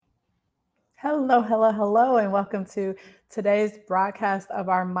Hello, hello, hello, and welcome to today's broadcast of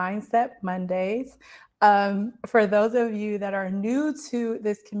our Mindset Mondays. For those of you that are new to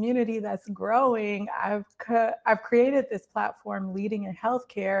this community that's growing, I've created this platform, Leading in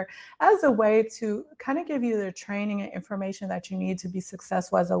Healthcare, as a way to kind of give you the training and information that you need to be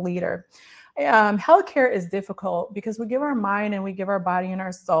successful as a leader. Healthcare is difficult because we give our mind and we give our body and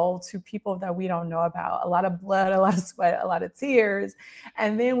our soul to people that we don't know about. A lot of blood, a lot of sweat, a lot of tears,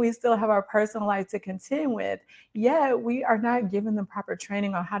 and then we still have our personal life to contend with. Yet we are not given the proper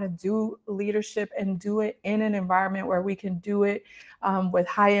training on how to do leadership and do it in an environment where we can do it with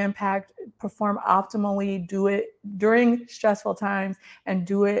high impact, perform optimally, do it during stressful times, and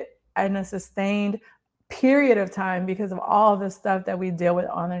do it in a sustained period of time because of all the stuff that we deal with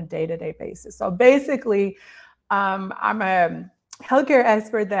on a day-to-day basis. So basically, I'm a healthcare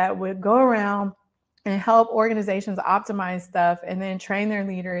expert that would go around and help organizations optimize stuff and then train their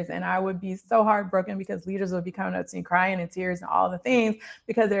leaders. And I would be so heartbroken because leaders would be coming up to me crying in tears and all the things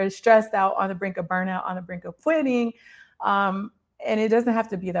because they're stressed out, on the brink of burnout, on the brink of quitting. And it doesn't have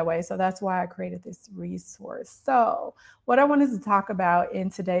to be that way. So that's why I created this resource. So what I wanted to talk about in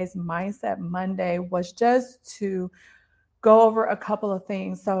today's Mindset Monday was just to go over a couple of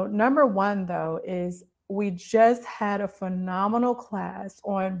things. So number one, though, is we just had a phenomenal class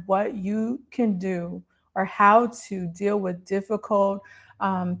on what you can do or how to deal with difficult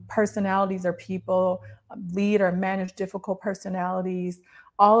personalities or people, lead or manage difficult personalities,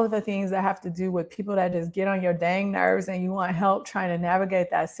 all of the things that have to do with people that just get on your dang nerves and you want help trying to navigate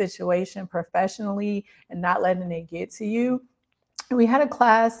that situation professionally and not letting it get to you. We had a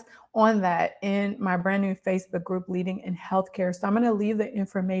class on that in my brand new Facebook group, Leading in Healthcare. So I'm going to leave the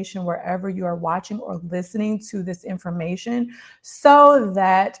information wherever you are watching or listening to this information so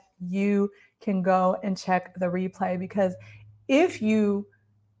that you can go and check the replay. Because if you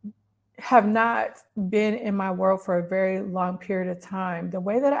have not been in my world for a very long period of time, the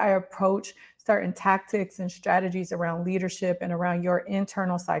way that I approach certain tactics and strategies around leadership and around your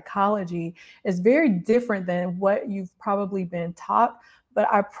internal psychology is very different than what you've probably been taught. But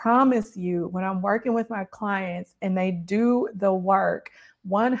I promise you, when I'm working with my clients and they do the work,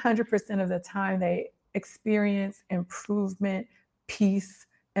 100% of the time they experience improvement, peace,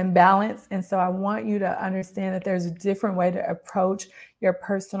 and balance. And so I want you to understand that there's a different way to approach your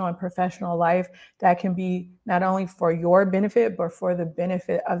personal and professional life that can be not only for your benefit, but for the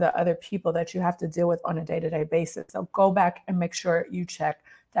benefit of the other people that you have to deal with on a day-to-day basis. So go back and make sure you check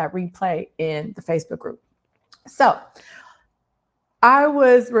that replay in the Facebook group. So I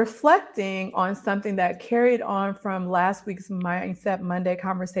was reflecting on something that carried on from last week's Mindset Monday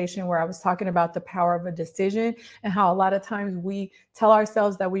conversation where I was talking about the power of a decision and how a lot of times we tell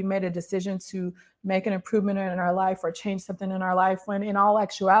ourselves that we made a decision to make an improvement in our life or change something in our life when in all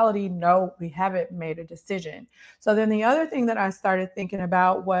actuality, no, we haven't made a decision. So then the other thing that I started thinking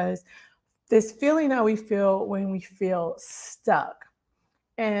about was this feeling that we feel when we feel stuck.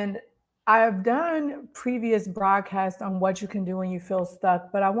 And I've done previous broadcasts on what you can do when you feel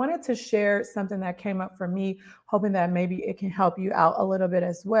stuck, but I wanted to share something that came up for me, hoping that maybe it can help you out a little bit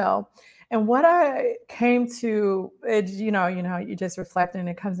as well. And what I came to, you just reflect and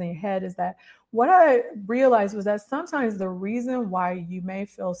it comes in your head is that what I realized was that sometimes the reason why you may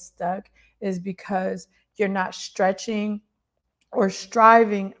feel stuck is because you're not stretching or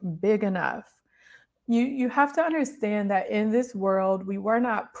striving big enough. You have to understand that in this world, we were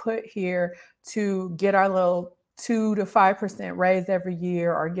not put here to get our little 2 to 5% raise every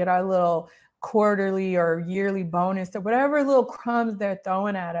year or get our little quarterly or yearly bonus or whatever little crumbs they're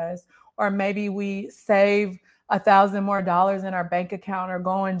throwing at us. Or maybe we save $1,000 more in our bank account or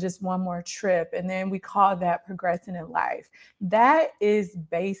go on just one more trip. And then we call that progressing in life. That is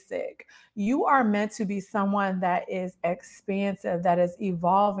basic. You are meant to be someone that is expansive, that is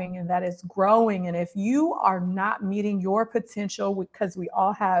evolving, and that is growing. And if you are not meeting your potential, because we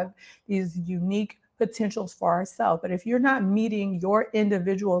all have these unique potentials for ourselves, but if you're not meeting your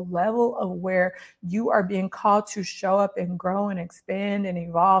individual level of where you are being called to show up and grow and expand and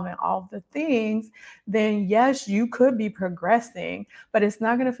evolve and all the things, then yes, you could be progressing, but it's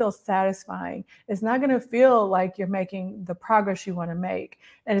not going to feel satisfying. It's not going to feel like you're making the progress you want to make.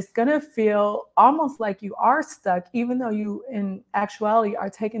 And it's going to feel almost like you are stuck, even though you in actuality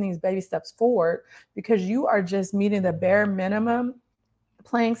are taking these baby steps forward because you are just meeting the bare minimum,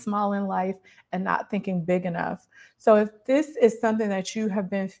 playing small in life and not thinking big enough. So if this is something that you have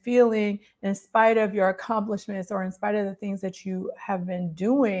been feeling in spite of your accomplishments or in spite of the things that you have been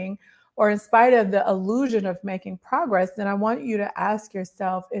doing, or in spite of the illusion of making progress, then I want you to ask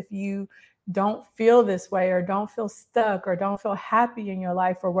yourself if you don't feel this way, or don't feel stuck, or don't feel happy in your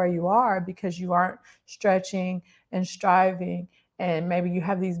life or where you are because you aren't stretching and striving. And maybe you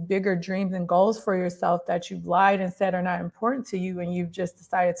have these bigger dreams and goals for yourself that you've lied and said are not important to you. And you've just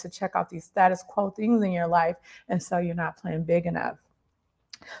decided to check out these status quo things in your life. And so you're not playing big enough.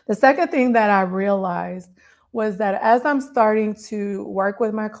 The second thing that I realized was that as I'm starting to work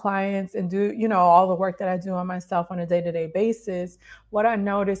with my clients and do, all the work that I do on myself on a day-to-day basis, what I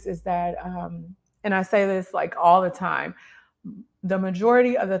notice is that, and I say this like all the time, the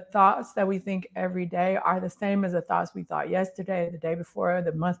majority of the thoughts that we think every day are the same as the thoughts we thought yesterday, the day before,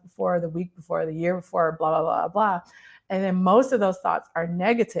 the month before, the week before, the year before, blah, blah, blah, blah. And then most of those thoughts are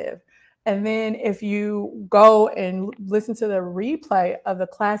negative. And then if you go and listen to the replay of the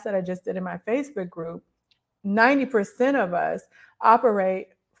class that I just did in my Facebook group, 90% of us operate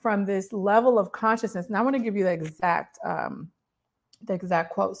from this level of consciousness. And I want to give you the exact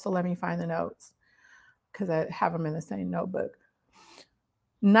quote. So let me find the notes because I have them in the same notebook.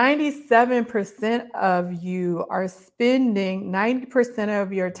 97% of you are spending 90%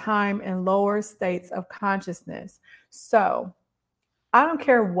 of your time in lower states of consciousness. So I don't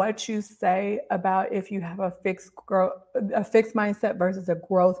care what you say about if you have a fixed mindset versus a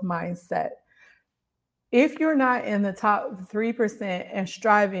growth mindset. If you're not in the top 3% and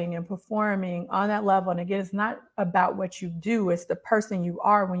striving and performing on that level, and again, it's not about what you do, it's the person you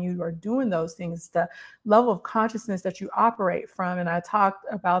are when you are doing those things, the level of consciousness that you operate from. And I talked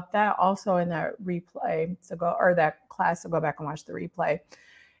about that also in that replay, that class, so go back and watch the replay.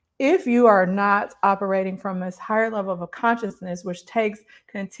 If you are not operating from this higher level of a consciousness, which takes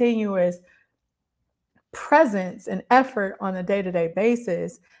continuous presence and effort on a day-to-day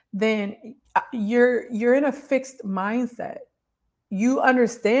basis, then you're in a fixed mindset. You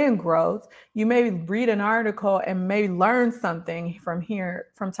understand growth. You may read an article and may learn something from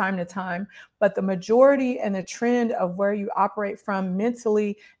time to time, but the majority and the trend of where you operate from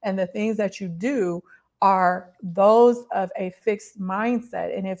mentally and the things that you do are those of a fixed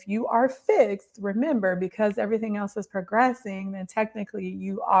mindset. And if you are fixed, remember, because everything else is progressing, then technically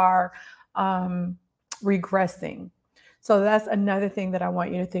you are regressing. So that's another thing that I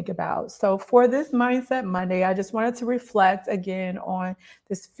want you to think about. So for this Mindset Monday, I just wanted to reflect again on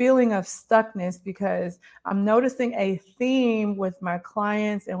this feeling of stuckness, because I'm noticing a theme with my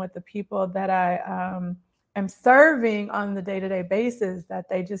clients and with the people that I am serving on the day-to-day basis, that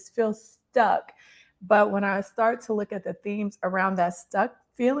they just feel stuck. But when I start to look at the themes around that stuck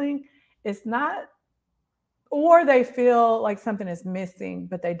feeling, it's not, or they feel like something is missing,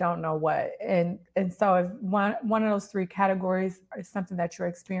 but they don't know what. And so if one of those three categories is something that you're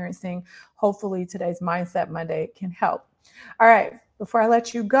experiencing, hopefully today's Mindset Monday can help. All right, before I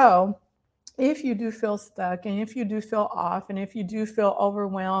let you go, if you do feel stuck, and if you do feel off, and if you do feel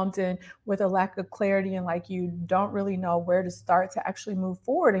overwhelmed and with a lack of clarity, and like you don't really know where to start to actually move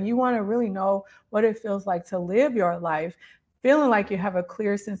forward, and you want to really know what it feels like to live your life, feeling like you have a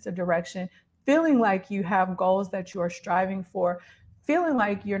clear sense of direction, feeling like you have goals that you are striving for, feeling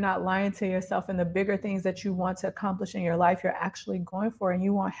like you're not lying to yourself, and the bigger things that you want to accomplish in your life, you're actually going for, and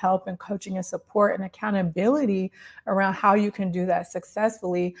you want help and coaching and support and accountability around how you can do that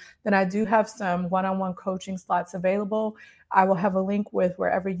successfully, then I do have some one-on-one coaching slots available. I will have a link with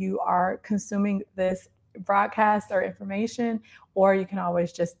wherever you are consuming this broadcast or information, or you can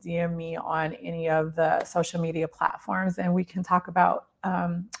always just DM me on any of the social media platforms, and we can talk about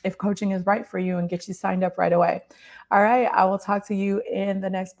if coaching is right for you and get you signed up right away. All right, I will talk to you in the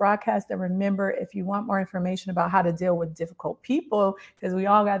next broadcast. And remember, if you want more information about how to deal with difficult people, because we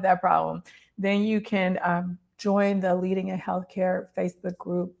all got that problem, then you can join the Leading in Healthcare Facebook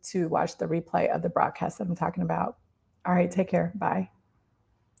group to watch the replay of the broadcast that I'm talking about. All right, take care. Bye.